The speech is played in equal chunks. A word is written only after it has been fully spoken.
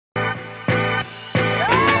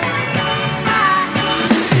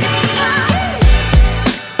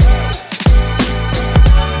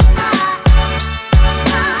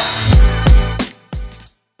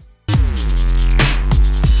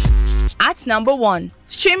At number 1.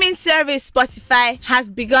 Streaming service Spotify has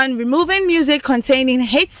begun removing music containing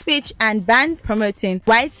hate speech and ban promoting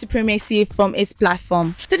white supremacy from its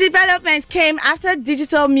platform. The development came after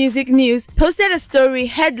Digital Music News posted a story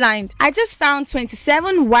headlined, "I just found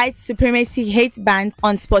 27 white supremacy hate bans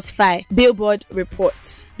on Spotify," Billboard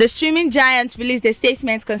reports. The streaming giant released a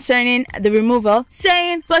statement concerning the removal,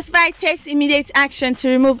 saying Spotify takes immediate action to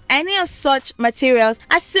remove any of such materials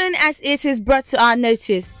as soon as it is brought to our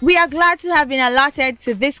notice. We are glad to have been alerted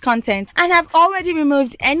to this content and have already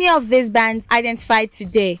removed any of these bans identified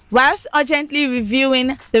today, whilst urgently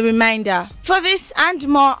reviewing the reminder. For this and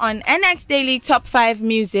more on NX Daily Top 5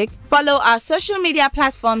 Music, follow our social media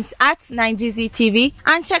platforms at Nigezie TV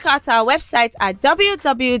and check out our website at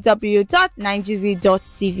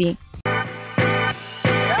www.nigezie.tv.